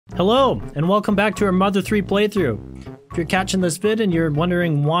Hello, and welcome back to our Mother 3 playthrough. If you're catching this vid and you're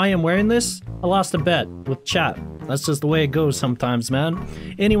wondering why I'm wearing this, I lost a bet with chat. That's just the way it goes sometimes, man.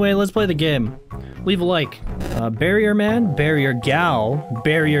 Anyway, let's play the game. Leave a like. Barrier man, barrier gal,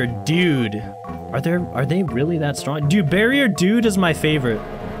 barrier dude. Are they really that strong? Dude, barrier dude is my favorite.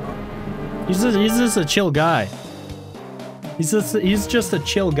 He's just a chill guy. He's just a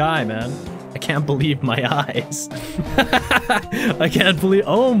chill guy, man. I can't believe my eyes. I can't believe.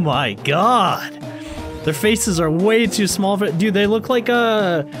 Oh my god, their faces are way too small for. Dude, they look like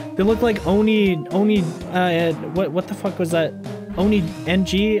Oni. What the fuck was that? Oni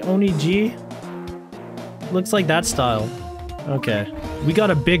G. Looks like that style. Okay, we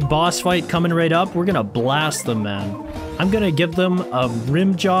got a big boss fight coming right up. We're gonna blast them, man. I'm gonna give them a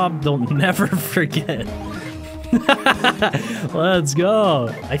rim job they'll never forget. Let's go.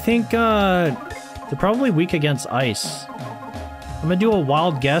 I think they're probably weak against ice. I'm gonna do a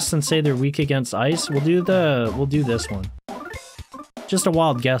wild guess and say they're weak against ice. We'll do this one. Just a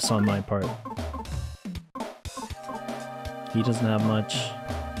wild guess on my part. He doesn't have much.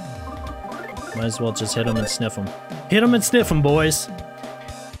 Might as well just hit him and sniff him. Hit him and sniff him, boys.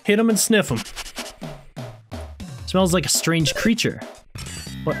 Hit him and sniff him. Smells like a strange creature.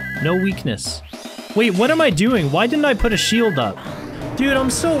 What? No weakness. Wait, what am I doing? Why didn't I put a shield up? Dude, I'm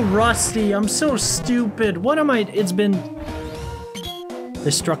so rusty. I'm so stupid. What am I? It's been...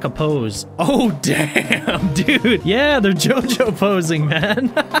 They struck a pose. Oh, damn, dude. Yeah, they're JoJo posing, man.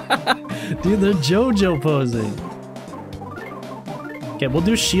 Dude, they're JoJo posing. Okay, we'll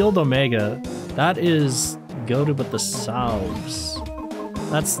do shield omega. That is goated with the sauce.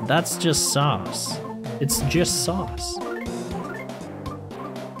 That's just sauce. It's just sauce.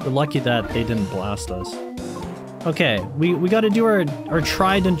 We're lucky that they didn't blast us. Okay, we gotta do our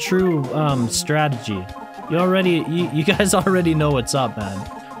tried and true strategy. You guys already know what's up, man.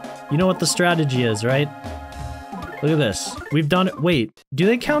 You know what the strategy is, right? Look at this. We've done it. Wait, do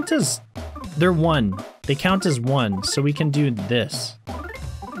they count as... They're one. They count as one, so we can do this.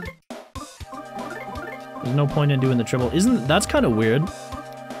 There's no point in doing the triple. That's kind of weird.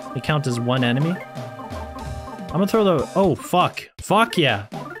 They count as one enemy. I'm gonna throw the... Oh, fuck. Fuck yeah.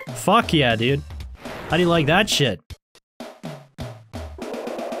 Fuck yeah, dude. How do you like that shit?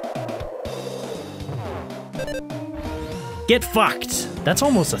 Get fucked! That's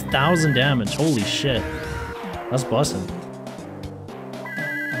almost 1,000 damage. Holy shit. That's bussin'.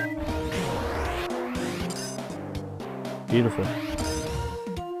 Beautiful.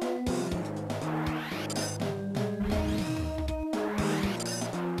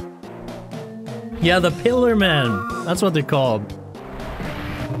 Yeah, the Pillar Men. That's what they're called.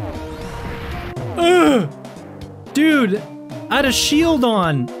 Dude, I had a shield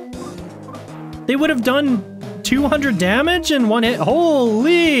on. They would have done 200 damage in one hit.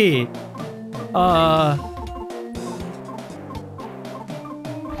 Holy!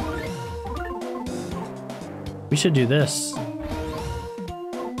 We should do this.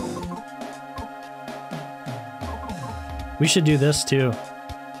 We should do this too.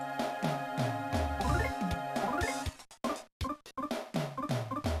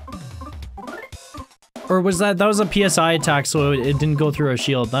 Or was that was a PSI attack, so it didn't go through our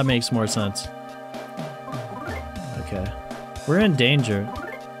shield. That makes more sense. Okay. We're in danger.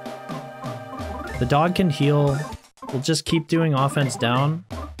 The dog can heal. We'll just keep doing offense down.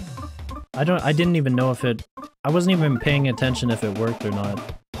 I didn't even know if it... I wasn't even paying attention if it worked or not.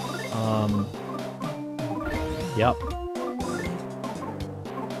 Yep.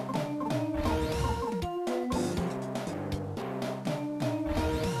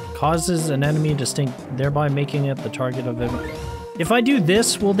 Causes an enemy distinct, thereby making it the target of it. If I do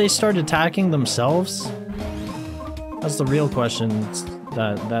this, will they start attacking themselves? That's the real question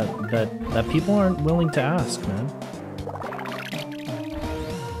that people aren't willing to ask, man.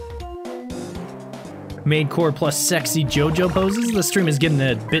 Main core plus sexy JoJo poses? The stream is getting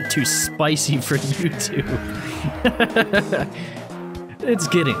a bit too spicy for YouTube. It's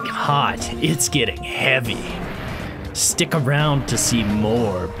getting hot. It's getting heavy. Stick around to see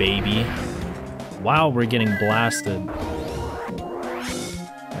more, baby. Wow, we're getting blasted.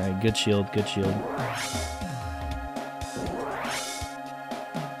 Alright, good shield, good shield.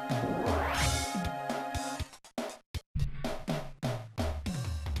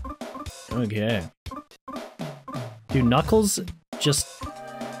 Okay. Dude, Knuckles just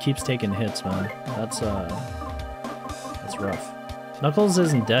keeps taking hits, man. That's rough. Knuckles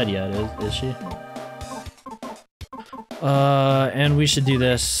isn't dead yet, is she? And we should do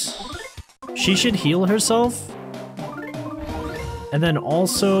this. She should heal herself. And then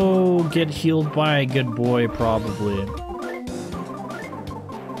also get healed by a good boy, probably.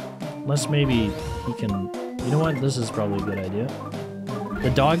 Unless maybe he can... You know what? This is probably a good idea.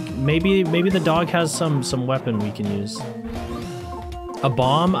 The dog... Maybe the dog has some weapon we can use. A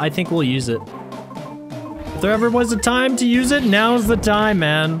bomb? I think we'll use it. If there ever was a time to use it, now's the time,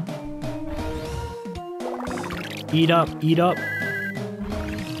 man. Eat up, eat up.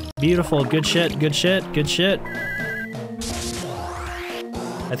 Beautiful, good shit, good shit, good shit.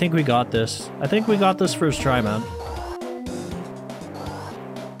 I think we got this. I think we got this first try, man.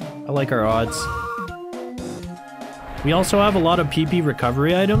 I like our odds. We also have a lot of PP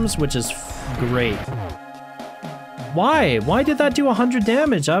recovery items, which is great. Why? Why did that do 100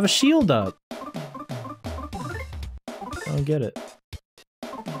 damage? I have a shield up. I don't get it.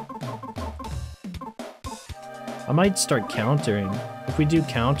 I might start countering. If we do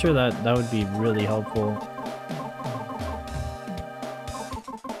counter, that would be really helpful.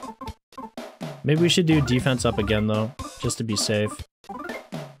 Maybe we should do defense up again though, just to be safe.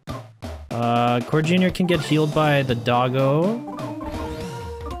 Core Jr. can get healed by the doggo.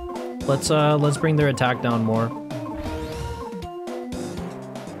 Let's bring their attack down more.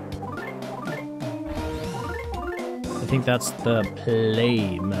 I think that's the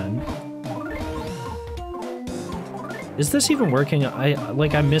play, man. Is this even working?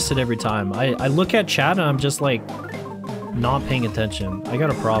 I miss it every time. I look at chat and I'm just like not paying attention. I got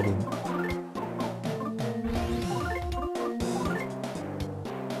a problem.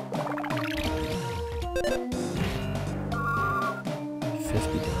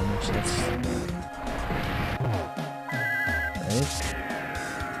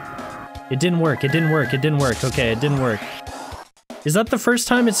 It didn't work, it didn't work, it didn't work. Okay, it didn't work. Is that the first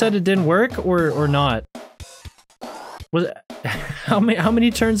time it said it didn't work, or not? Was it, how many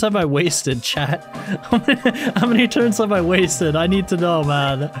turns have I wasted, chat? How many turns have I wasted? I need to know,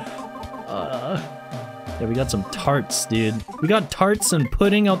 man. Yeah, we got some tarts, dude. We got tarts and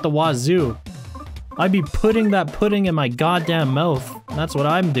pudding out the wazoo. I'd be putting that pudding in my goddamn mouth. That's what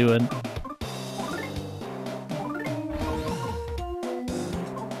I'm doing.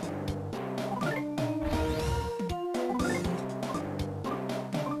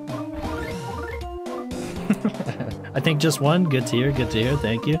 I think just one. Good to hear,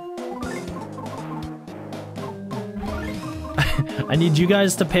 thank you. I need you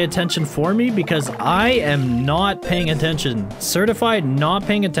guys to pay attention for me because I am not paying attention. Certified not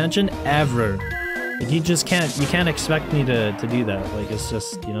paying attention ever. Like you can't expect me to do that. Like it's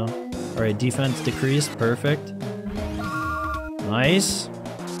just, you know. Alright, defense decreased, perfect. Nice.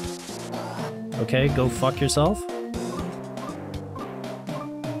 Okay, go fuck yourself.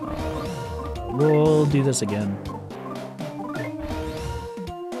 We'll do this again.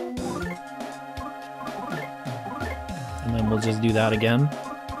 And then we'll just do that again.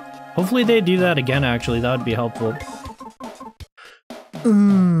 Hopefully they do that again, actually. That would be helpful.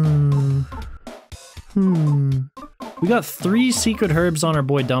 We got 3 secret herbs on our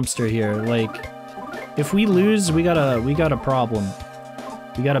boy Dumpster here. Like, if we lose, we got a problem.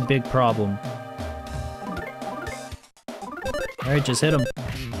 We got a big problem. Alright, just hit him.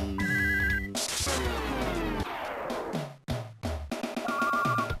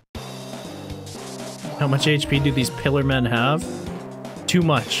 How much HP do these pillar men have? Too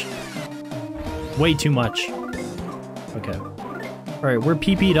much. Way too much. Okay. Alright, we're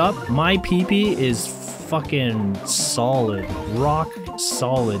PP'd up. My PP is fucking solid. Rock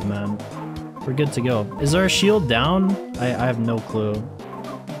solid, man. We're good to go. Is our shield down? I have no clue.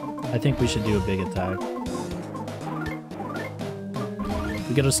 I think we should do a big attack.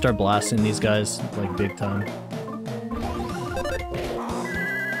 We gotta start blasting these guys, like, big time.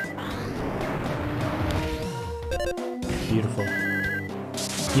 Beautiful.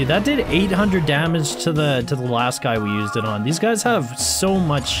 Yeah, that did 800 damage to the last guy we used it on. These guys have so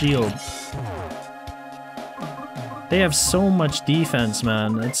much shield. They have so much defense,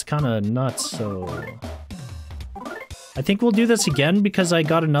 man. It's kind of nuts, so... I think we'll do this again because I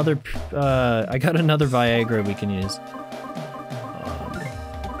got another Viagra we can use.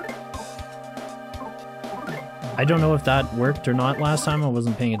 I don't know if that worked or not last time. I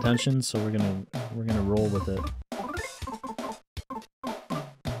wasn't paying attention, so we're gonna roll with it.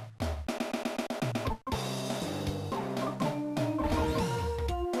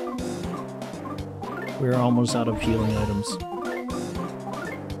 We're almost out of healing items.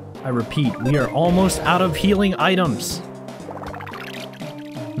 I repeat, we are almost out of healing items.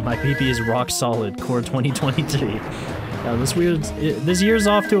 My PP is rock solid. Core 2023. Yeah, this year's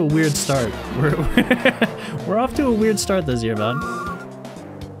off to a weird start. We're off to a weird start this year, man.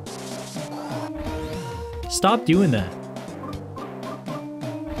 Stop doing that.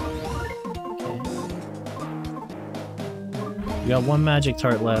 Okay. We got one magic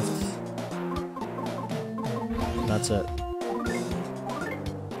tart left. That's it.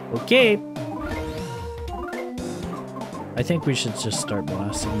 Okay. I think we should just start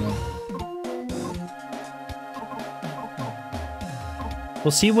blasting them.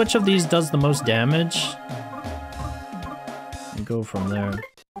 We'll see which of these does the most damage. And go from there.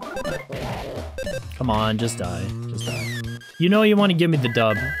 Come on, just die. Just die. You know you want to give me the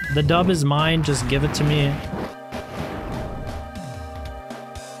dub. The dub is mine, just give it to me.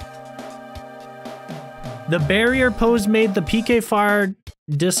 The barrier pose made the PK fire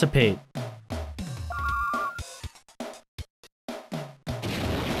dissipate.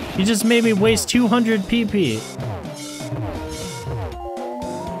 You just made me waste 200 PP.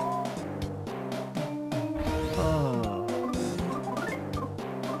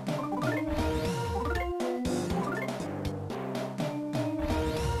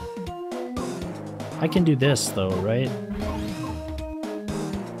 I can do this though, right?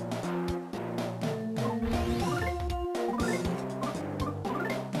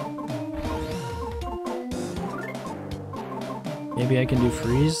 Maybe I can do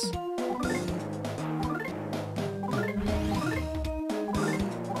freeze?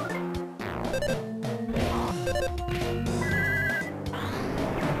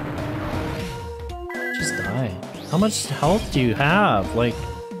 Just die. How much health do you have? Like,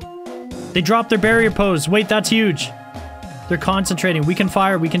 they dropped their barrier pose. Wait, that's huge. They're concentrating. We can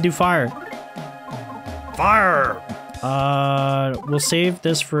fire. We can do fire. Fire! We'll save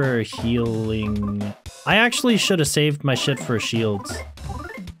this for healing. I actually should have saved my shit for shields.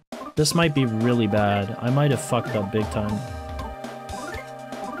 This might be really bad. I might have fucked up big time.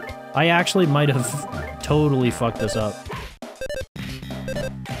 I actually might have totally fucked this up.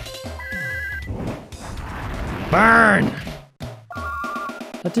 Burn!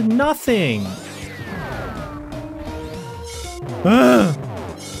 That did nothing! Ah!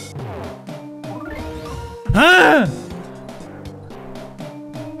 Ah!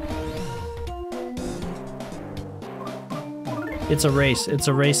 It's a race. It's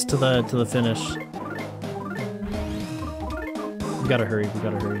a race to the finish. We gotta hurry. We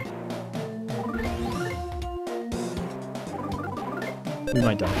gotta hurry. We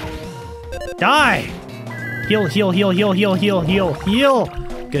might die. Die! Heal, heal, heal, heal, heal, heal, heal, heal!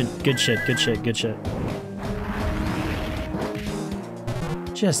 Good shit, good shit, good shit.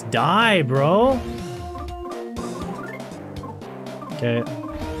 Just die, bro! Okay.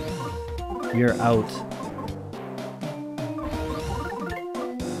 You're out.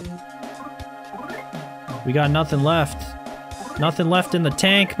 We got nothing left. Nothing left in the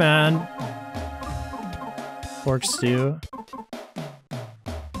tank, man. Pork stew.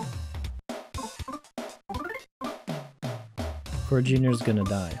 Core Junior's gonna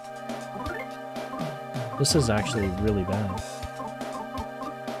die. This is actually really bad.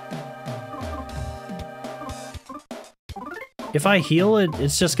 If I heal it,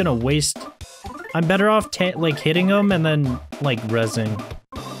 it's just gonna waste. I'm better off like hitting him and then like rezzing.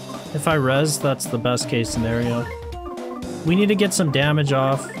 If I res, that's the best case scenario. We need to get some damage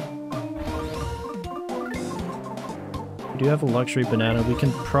off. We do have a luxury banana. We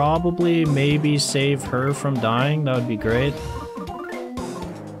can probably maybe save her from dying. That would be great.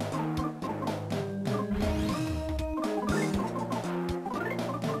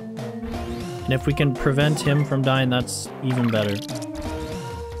 And if we can prevent him from dying, that's even better.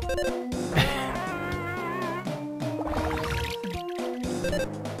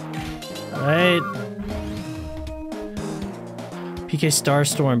 Alright. PK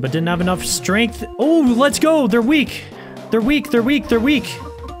Starstorm, but didn't have enough strength. Oh, let's go! They're weak! They're weak, they're weak, they're weak!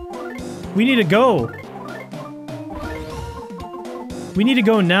 We need to go. We need to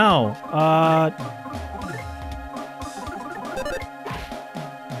go now.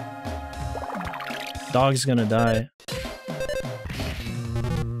 Dog's gonna die.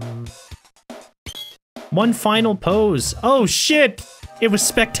 One final pose. Oh shit! It was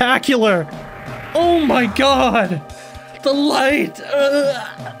spectacular! Oh my god! The light!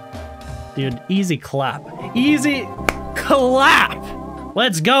 Dude, easy clap. Easy clap!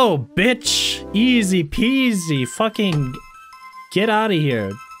 Let's go, bitch! Easy peasy. Fucking get out of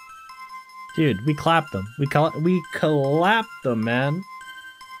here. Dude, we clapped them. We clapped them, man.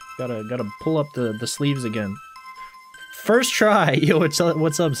 Gotta pull up the sleeves again. First try. Yo, what's up,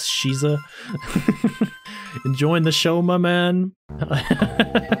 Shiza? Enjoying the show, my man.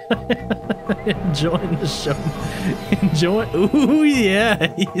 Enjoying the show. Enjoy. Ooh,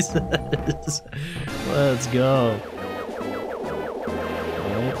 yeah, he says. Let's go.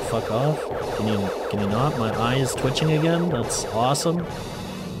 Alright, fuck off. Can you not? My eye is twitching again. That's awesome.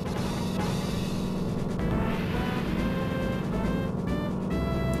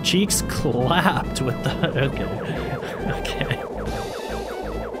 cheeks clapped with the... Okay. Okay.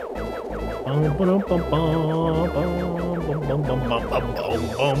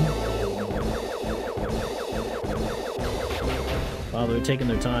 Wow, they're taking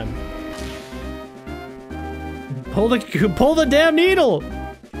their time. Pull the damn needle!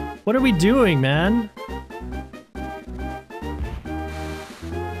 What are we doing, man?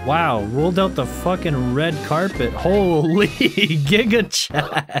 Wow, rolled out the fucking red carpet. Holy giga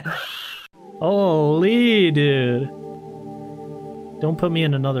chat. Holy dude. Don't put me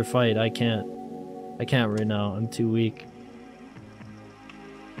in another fight. I can't. I can't right now. I'm too weak.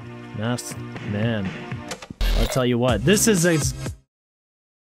 Man. I'll tell you what. This is a...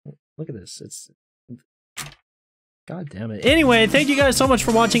 Look at this. It's... God damn it. Anyway, thank you guys so much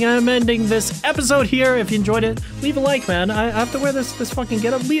for watching. I'm ending this episode here. If you enjoyed it, leave a like, man. I have to wear this fucking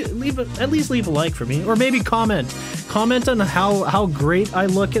getup. At least leave a like for me, or maybe comment on how great I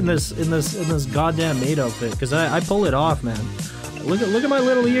look in this goddamn maid outfit, because I pull it off, man. Look at my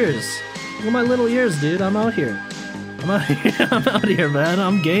little ears. Look at my little ears, dude. I'm out here. I'm out here, man.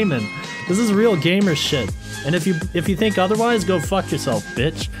 I'm gaming. This is real gamer shit. And if you think otherwise, go fuck yourself,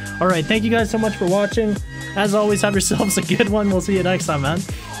 bitch. All right, thank you guys so much for watching. As always, have yourselves a good one. We'll see you next time, man.